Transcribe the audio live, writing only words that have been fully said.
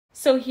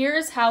So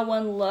here's how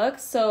one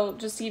looks. So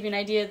just to give you an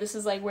idea, this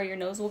is like where your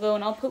nose will go,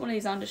 and I'll put one of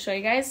these on to show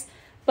you guys.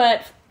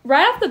 But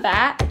right off the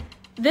bat,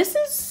 this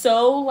is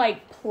so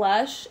like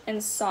plush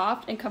and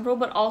soft and comfortable,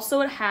 but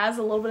also it has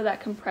a little bit of that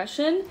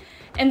compression.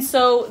 And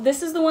so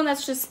this is the one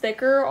that's just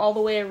thicker all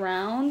the way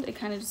around. It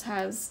kind of just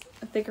has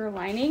a thicker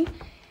lining.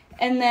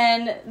 And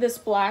then this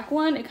black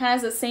one, it kind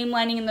of has the same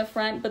lining in the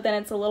front, but then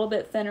it's a little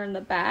bit thinner in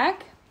the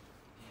back.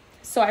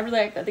 So I really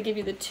like that they give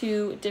you the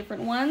two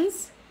different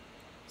ones.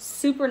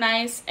 Super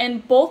nice.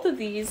 And both of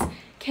these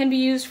can be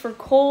used for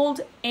cold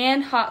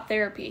and hot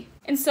therapy.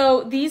 And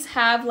so these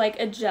have like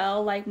a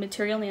gel like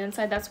material on the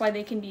inside. That's why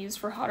they can be used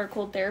for hot or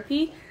cold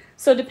therapy.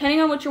 So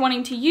depending on what you're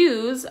wanting to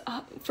use,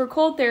 for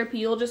cold therapy,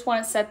 you'll just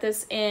want to set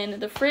this in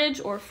the fridge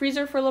or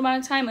freezer for a little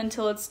amount of time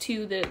until it's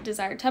to the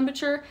desired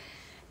temperature.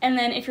 And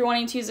then if you're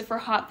wanting to use it for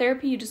hot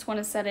therapy, you just want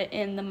to set it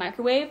in the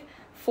microwave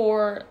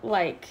for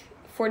like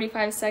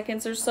 45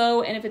 seconds or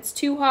so. And if it's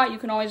too hot, you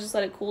can always just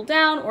let it cool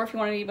down, or if you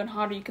want it even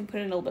hotter, you can put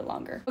it in a little bit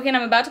longer. Okay, and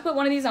I'm about to put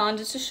one of these on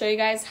just to show you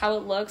guys how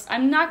it looks.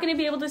 I'm not going to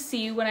be able to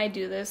see you when I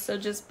do this, so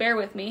just bear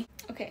with me.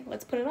 Okay,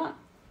 let's put it on.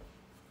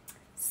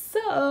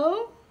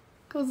 So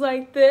goes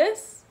like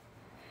this,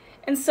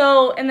 and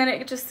then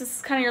it just, this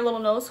is kind of your little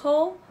nose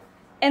hole,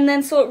 and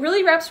then so it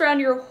really wraps around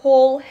your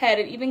whole head.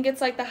 It even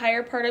gets like the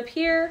higher part up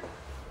here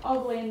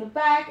all the way in the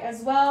back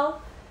as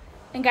well.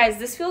 And guys,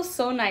 this feels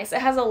so nice.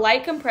 It has a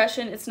light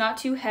compression, it's not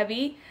too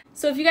heavy.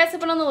 So if you guys have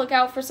been on the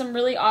lookout for some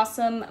really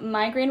awesome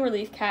migraine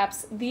relief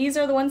caps, these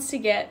are the ones to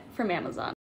get from Amazon.